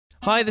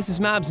Hi, this is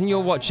Mabbs and you're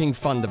watching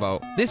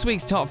Thunderbolt. This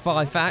week's top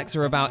 5 facts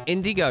are about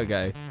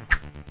Indiegogo.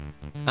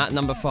 At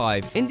number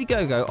 5,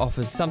 Indiegogo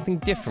offers something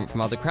different from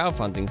other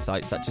crowdfunding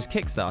sites such as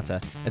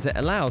Kickstarter, as it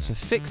allows for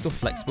fixed or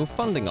flexible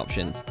funding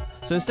options.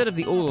 So instead of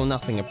the all or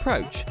nothing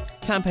approach,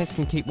 campaigns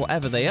can keep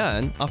whatever they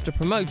earn after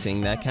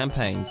promoting their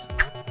campaigns.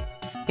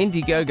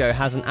 Indiegogo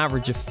has an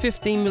average of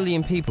 15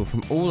 million people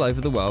from all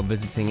over the world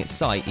visiting its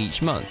site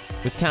each month,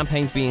 with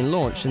campaigns being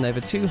launched in over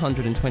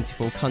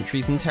 224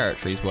 countries and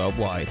territories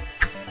worldwide.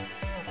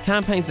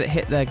 Campaigns that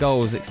hit their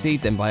goals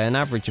exceed them by an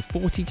average of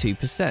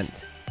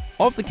 42%.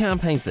 Of the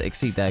campaigns that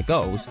exceed their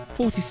goals,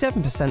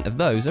 47% of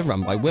those are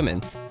run by women.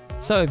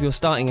 So if you're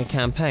starting a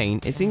campaign,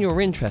 it's in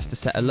your interest to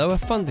set a lower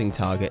funding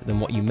target than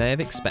what you may have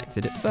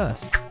expected at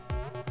first.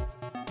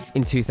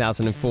 In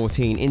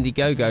 2014,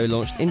 Indiegogo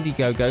launched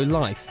Indiegogo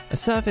Life, a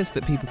service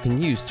that people can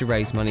use to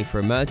raise money for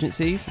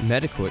emergencies,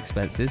 medical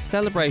expenses,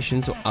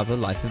 celebrations or other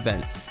life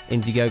events.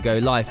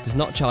 Indiegogo Life does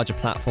not charge a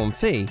platform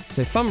fee,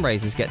 so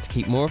fundraisers get to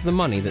keep more of the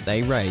money that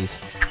they raise.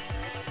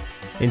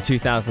 In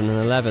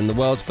 2011, the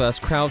world's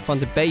first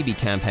crowd-funded baby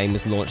campaign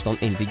was launched on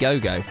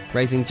Indiegogo,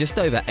 raising just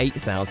over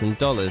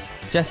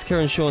 $8,000. Jessica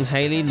and Sean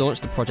Haley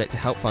launched the project to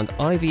help fund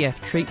IVF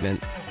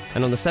treatment,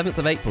 and on the 7th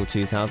of April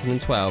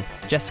 2012,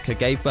 Jessica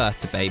gave birth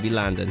to baby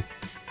Landon.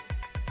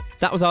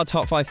 That was our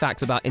top 5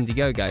 facts about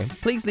Indiegogo.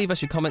 Please leave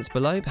us your comments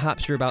below.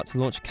 Perhaps you're about to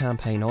launch a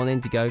campaign on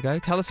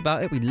Indiegogo. Tell us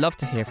about it, we'd love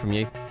to hear from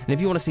you. And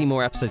if you want to see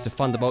more episodes of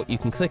Thunderbolt, you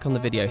can click on the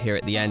video here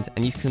at the end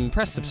and you can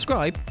press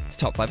subscribe to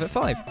Top 5 at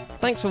 5.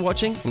 Thanks for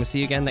watching and we'll see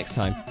you again next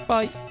time.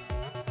 Bye!